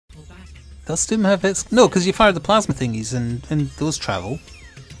Does Doom have hits? No, because you fire the plasma thingies and those travel.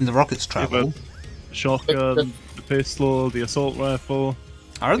 And the rockets travel. The shotgun, the pistol, the assault rifle.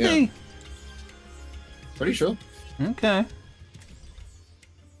 Are they? Pretty sure. Okay.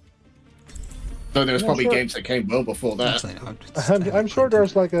 Though there's probably games that came well before that. I'm sure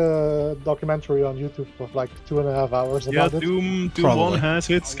there's like a documentary on YouTube of like 2.5 hours about it. Doom 1 has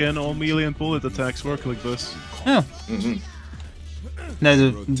hit scan, all melee and bullet attacks work like this. Yeah. Now,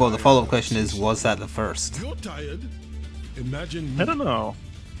 the follow-up question is, was that the first? You're tired. Imagine I don't know.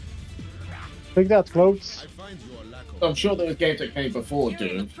 I think that's close. I'm sure there was games that came before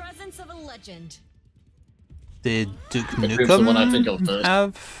Doom. Did Duke It's the one I think of Nukem first.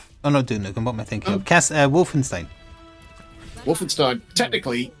 have... Oh, not Duke Nukem, what am I thinking of? Wolfenstein. Wolfenstein,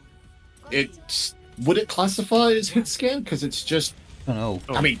 technically, would it classify as hit scan? Because it's just... I don't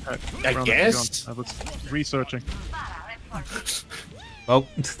know. I mean, I guess. I was researching. Well,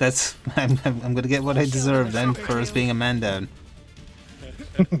 that's... I'm gonna get what I deserve then for us being a man down.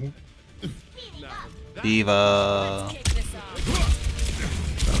 Diva.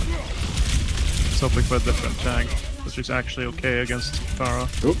 Something for a different tank, which is actually okay against Pharah.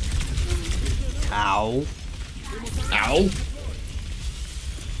 Ow. Ow.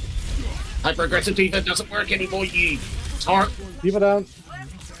 Hyper-aggressive defense doesn't work anymore, you tart. Keep it down.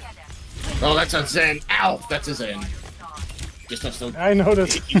 Oh, that's a Zen. Ow, that's a Zen. Just have to I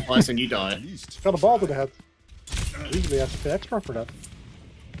noticed. hit you twice and you die. Got a ball to the head. Usually have to pay extra for that.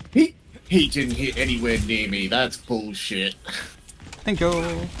 He didn't hit anywhere near me. That's bullshit. Thank you.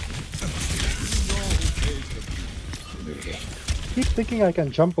 I keep thinking I can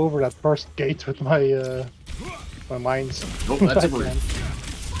jump over that first gate with my my mines. Oh, that's a rude.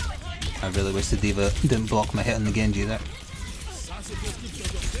 I really wish the Diva didn't block my hit on the Genji there.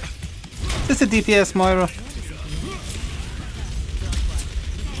 Is this a DPS, Moira?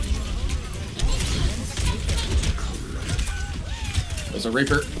 There's a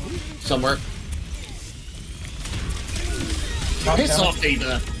Reaper somewhere. Piss off,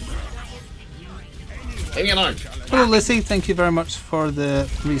 Diva. Leave me alone. Hello, Lissy. Thank you very much for the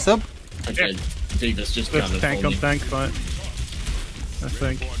resub. Okay, Diva's just It's kind of tank on tank fight. I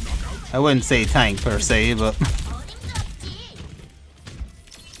think. I wouldn't say tank per se, but...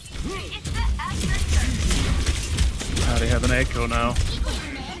 They have an echo now.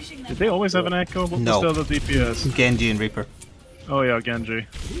 Did they always have an echo? What No. was the other DPS? Genji and Reaper. Oh yeah, Genji.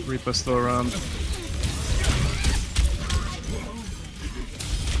 Reaper's still around.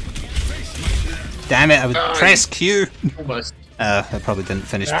 Damn it, I would press Q! almost. I probably didn't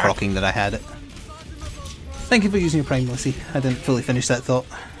finish proccing that I had it. Thank you for using your Prime, Lissy. I didn't fully finish that thought.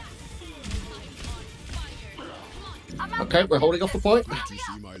 Okay, we're holding off the point.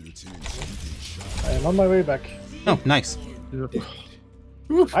 I am on my way back. Oh, nice.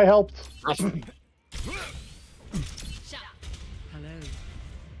 I helped.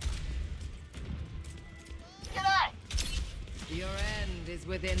 Your end is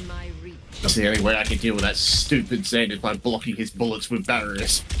within my reach. That's the only way I can deal with that stupid Zen is by blocking his bullets with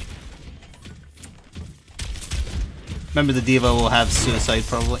barriers. Remember, the Diva will have suicide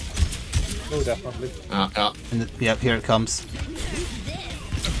probably. Oh, definitely. And yep, here it comes.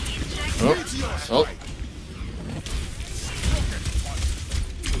 Oh.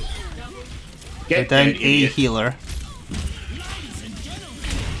 They're down a healer.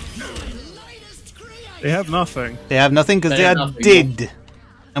 They have nothing. They have nothing because they have are nothing. dead.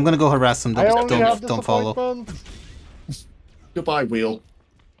 I'm gonna go harass them. I only have Don't follow. disappointment. Goodbye, Wheel.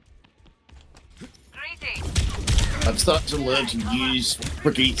 I'm starting to learn to use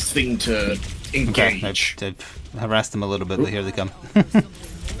Brigitte's thing to engage. Okay, I've harassed them a little bit, but here they come.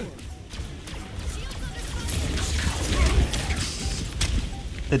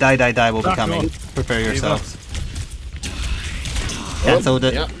 The die will be coming. Prepare yourselves. Cancelled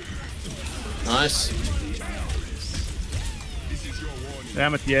it. Yep. Nice.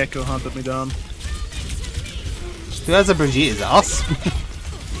 Damn it, the echo hunted me down. Who has a Brigitte? Is it us?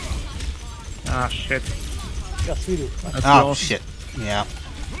 Ah, shit. Yes, we do. Oh, shit. Yeah.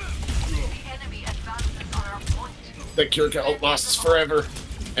 The cure ult lasts forever.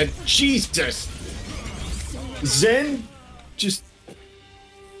 And Jesus! Zen just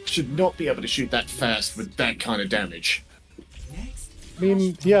should not be able to shoot that fast with that kind of damage. I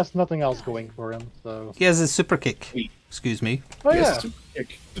mean, he has nothing else going for him, so... He has a super kick. Excuse me. Oh, yeah.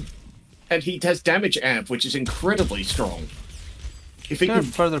 And he has damage amp, which is incredibly strong. If he Is there a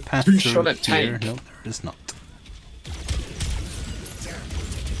can further path two-shot through a tank. here? No, there is not.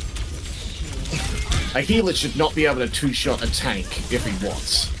 A healer should not be able to two-shot a tank if he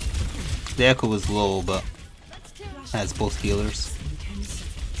wants. The echo was low, but has both healers.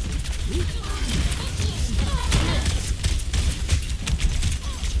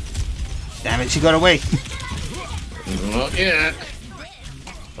 Damn it, she got away. Not yet.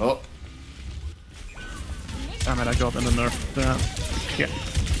 Oh. Damn it, I got in the nerf there. Yeah.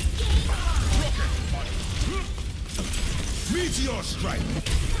 Meteor strike.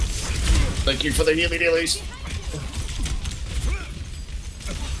 Thank you for the healy dealies.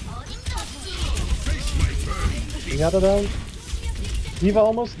 We got it down. Eva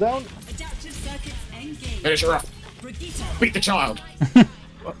almost down. Finish her up. Beat the child.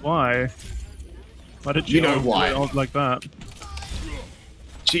 Why? Why did You know why. Out like that?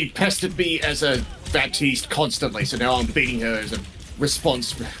 She pestered me as a Baptiste constantly, so now I'm beating her as a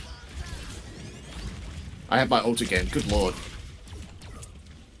response. I have my ult again. Good lord.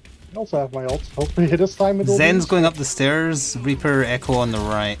 I also have my ult. Hopefully this time it will Zen's be. going up the stairs, Reaper Echo on the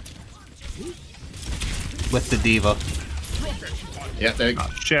right. With the Diva. Yeah, Oh,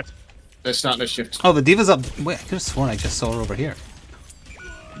 shit. they're starting to shift. Oh, the Diva's up. Wait, I could have sworn I just saw her over here. Yeah,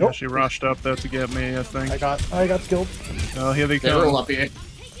 Nope. she rushed up there to get me, I think. I got killed. Oh, here they They're all come. up here.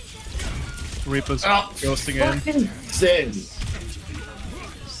 Reaper's Oh, ghosting in. fucking Zen.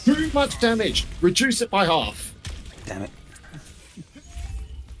 Too much damage. Reduce it by half. Damn it.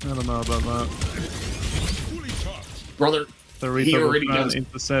 I don't know about that. Brother, The he Reaper already will try does and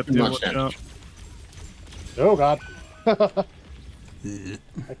intercept too you, much watch damage. out. Oh god.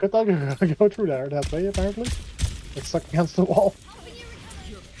 I could not go through there that way apparently. It's stuck against the wall.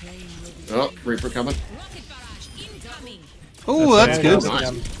 Oh, Reaper coming. Oh, that's That's good. nice.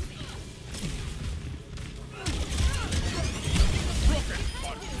 Again.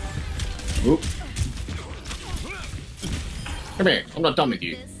 Oop. Come here, I'm not done with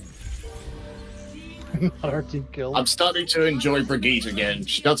you. Another team kill. I'm starting to enjoy Brigitte again.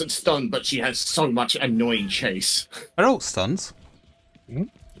 She doesn't stun, but she has so much annoying chase. Are all stuns?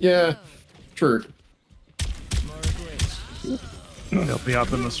 Yeah, true. They'll be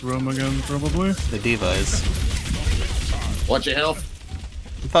up in this room again, probably. The Diva is. Watch your health.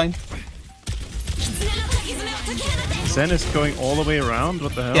 I'm fine. Zen is going all the way around,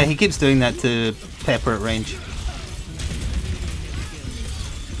 what the hell? Yeah, he keeps doing that to Pepper at range.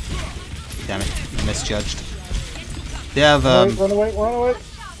 Damn it, I misjudged. They have Run away, run away.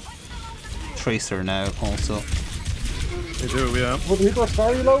 Tracer now also. They do, yeah. Would Reaper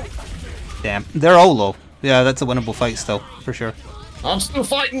start you low? Damn, they're all low. Yeah, that's a winnable fight still, for sure. I'm still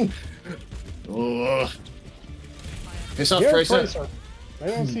fighting. Ugh. Piss off, Here's Tracer. Tracer. I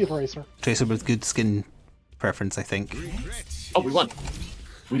don't see a Tracer. Tracer with good skin preference, I think. Oh, we won.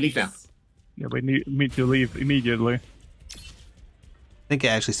 We leave now. Yeah, we need to leave immediately. I think it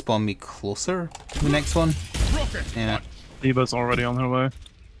actually spawned me closer to the next one. Yeah. Diva's already on her way.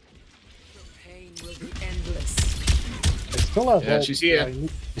 Pain will be endless. I still have Yeah, ult. she's here. I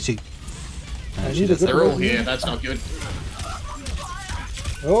need, Is she? I she need a does good that. They're all reason. here. That's not good.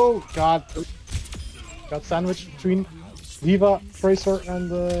 Oh god. Got sandwiched between Diva, Tracer, and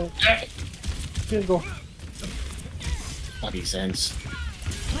Virgo. Bloody sense.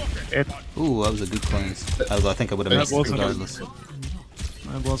 Ooh, that was a good cleanse. Although I think I would have That missed it wasn't a- regardless.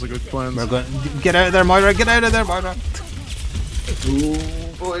 That was a good plan. We're going. Get out of there, Moira! Get out of there, Moira! Ooh,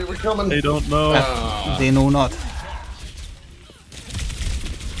 boy, we're coming. They don't know. They know not.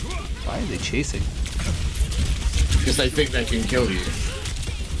 Why are they chasing? Because they think they can kill you.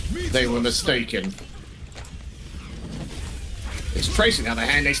 They were mistaken. It's Tracy, on the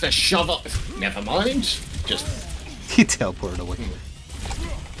other hand, needs to shove up. Never mind. Just. He teleported away.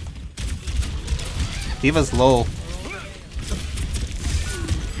 Diva's low.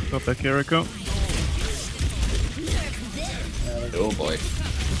 Got that Kiriko. Oh boy.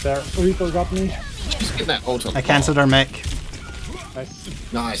 There, Reaper got me. Just get that ult on. I cancelled our mech.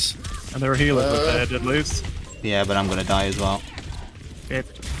 Nice. Nice. And their healers are dead at least. Yeah, but I'm gonna die as well. It.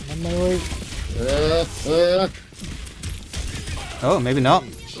 On my way. Oh, maybe not.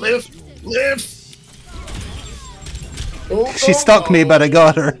 Live! Live! Oh, She stuck me, but I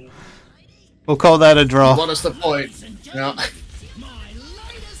got her. We'll call that a draw. What is the point? Yeah.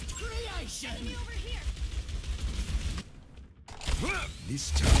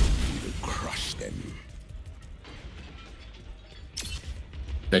 This time we will crush them.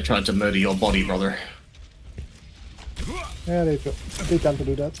 They tried to murder your body, brother. Yeah, they tend to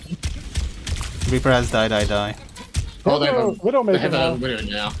do that. Reaper has died, I die. Oh, they have a Widowmaker they have now. a widow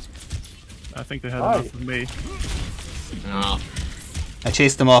now. I think they had Hi. enough of me. Oh. I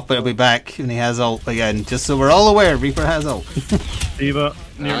chased him off, but he'll be back, and he has ult again. Just so we're all aware, Reaper has ult. Diva,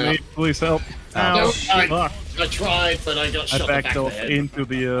 near yeah. me, please help. Oh, Ow, No, fuck. I tried, but I got I shot in the back backed of off the head. into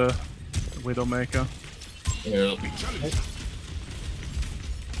the Widowmaker. Yeah.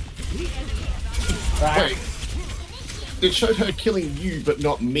 Wait. It showed her killing you, but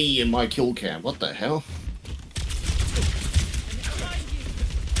not me in my kill cam. What the hell?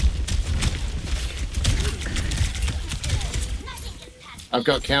 I've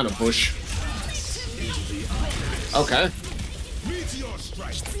got counter push. Okay.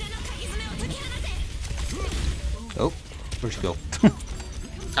 Oh, where'd she go?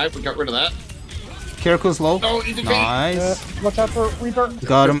 Okay, we got rid of that. Kiriko's low. Oh, easy Nice. Watch out for Reaper.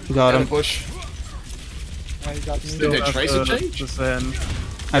 Got him, got Counter him. push. Oh, you got me. Still Did they have trace the- a change? the Zen.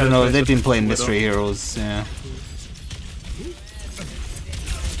 I don't know, Yeah, they've been trace playing it. Mystery Heroes, yeah.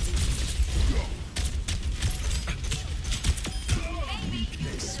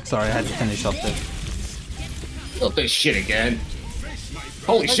 Sorry, I had to finish up the... Not this shit again.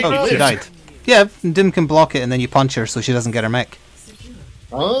 Holy shit, Oh, you she lived. died. Yeah, Dim can block it and then you punch her so she doesn't get her mech.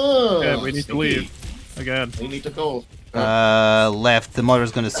 Oh, Yeah, we need to leave. Again. We need to go. Left. The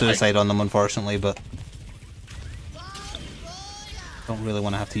Moira's going to suicide on them, unfortunately, but... Don't really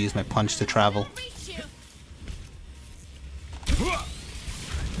want to have to use my punch to travel.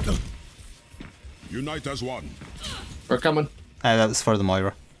 Unite as one. We're coming. That was for the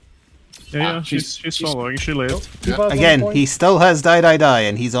Moira. Yeah, she's following. She lived. Diva's on Again, point. he still has die,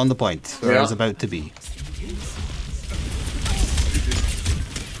 and he's on the point where I was Yeah. about to be.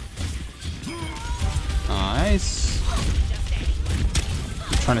 Nice.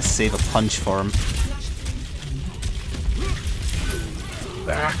 Trying to save a punch for him.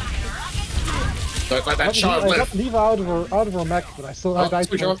 Don't let that I child got live. Diva out of her mech, but I still Oh, died.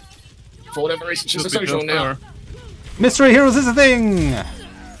 switch on. For whatever reason, she's a Just social because now. her. Mystery Heroes is a thing!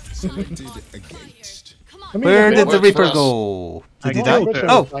 Selected against. I mean, Where if did you the works Reaper for us. go? Did he I die? killed her.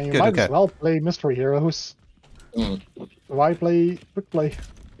 Oh, you good, might okay. as well play Mystery Heroes. Mm. Why play Quick Play?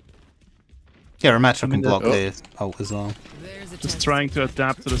 Yeah, Ramattra can mean, block oh. the ult as well. There's a Just test. trying to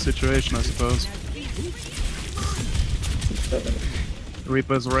adapt to the situation, I suppose.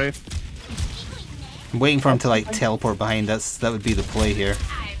 Reaper's Wraith. I'm waiting for him to like teleport behind us. That would be the play here.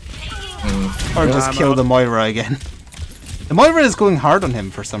 Or just I'm kill out. the Moira again. The Moira is going hard on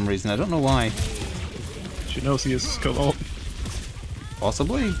him for some reason. I don't know why. She knows he is skull.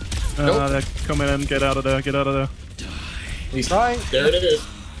 Possibly. They're coming in. Get out of there. Get out of there. He's Trying. there. It is.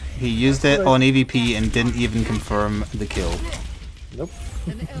 He used it on AVP and didn't even confirm the kill. Nope.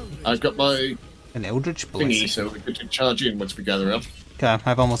 I've got my An Eldritch thingy, Blessing. so we can charge in once we gather up. Okay,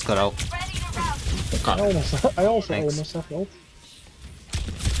 I've almost got out. Okay. I also Thanks. almost have ult.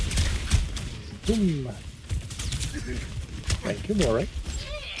 Boom. Thank you, Mori.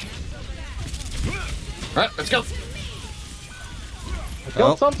 Alright, let's go. I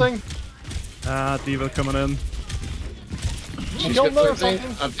killed Oh. something. Diva coming in. She's killed got another 13.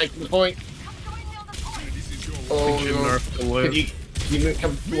 something. I'm taking the point. Oh, She no. nerfed the Can live. you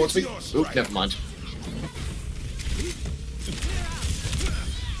come towards me? Oop, never mind.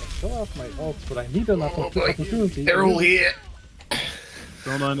 Still have my ult, but I need an Oh boy. opportunity. They're all here.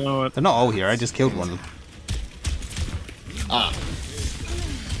 Don't I know it? They're not all here. I just killed one of them. Ah,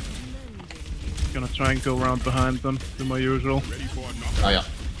 Gonna try and go around behind them. Do my usual. oh yeah.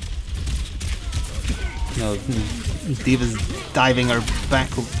 No, Diva's diving her back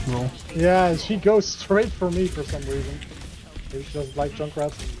roll. Yeah, she goes straight for me for some reason. Maybe she doesn't like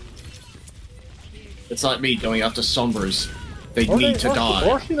Junkrat. It's like me going after Sombras. They Or need they- to or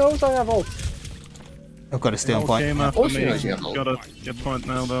die. she knows I have ult. I've got to stay on All point. came after Oh, she me. knows you have ult. Gotta get point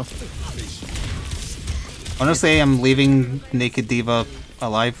now though. Honestly, I'm leaving Naked Diva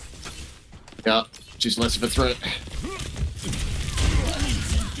alive. Yeah, she's less of a threat.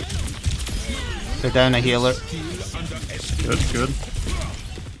 They're down a healer. Good, good.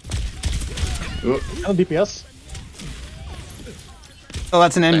 Oop, And DPS. Oh,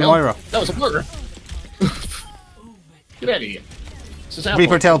 that's an the end hell? Moira. That was a murder. Get out of here. This is our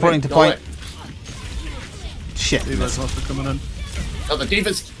Reaper point. teleporting to Go point. away. Shit. Diva's also coming in. Oh, the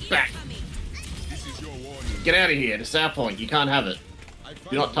Diva's back. Get out of here. This is our point. You can't have it.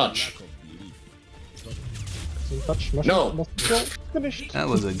 Do not touch. Touch. No. Must kill. Finished. That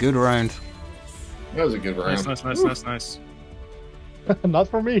was a good round. That was a good Nice, round. nice. Not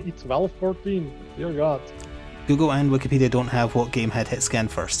for me. 12-14. Dear God. Google and Wikipedia don't have what game had hit scan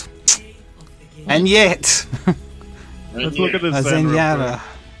first. And yet, Let's look at this as Zen in real Yara.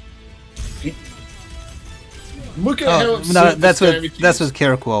 Look at how Oh, absurd no, this that's damage with is.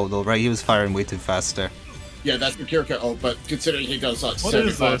 Kiriko though, right? He was firing way too fast there. Yeah, that's the Kiriko. Oh, but considering he does like What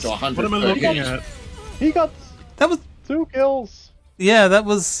is 75 this? to 100 What am I per looking hit. at? He got That was 2 kills. yeah. That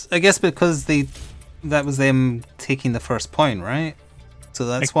was I guess because that was them taking the first point, right? So So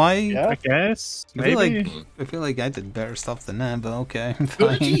that's why I guess. I Maybe. feel like I did better stuff than that, but okay, fine.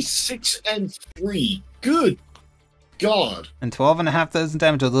 36 and 3. Good God. And 12,500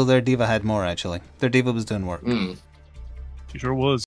 damage, although their diva had more actually. Their diva was doing work. Mm. She sure was.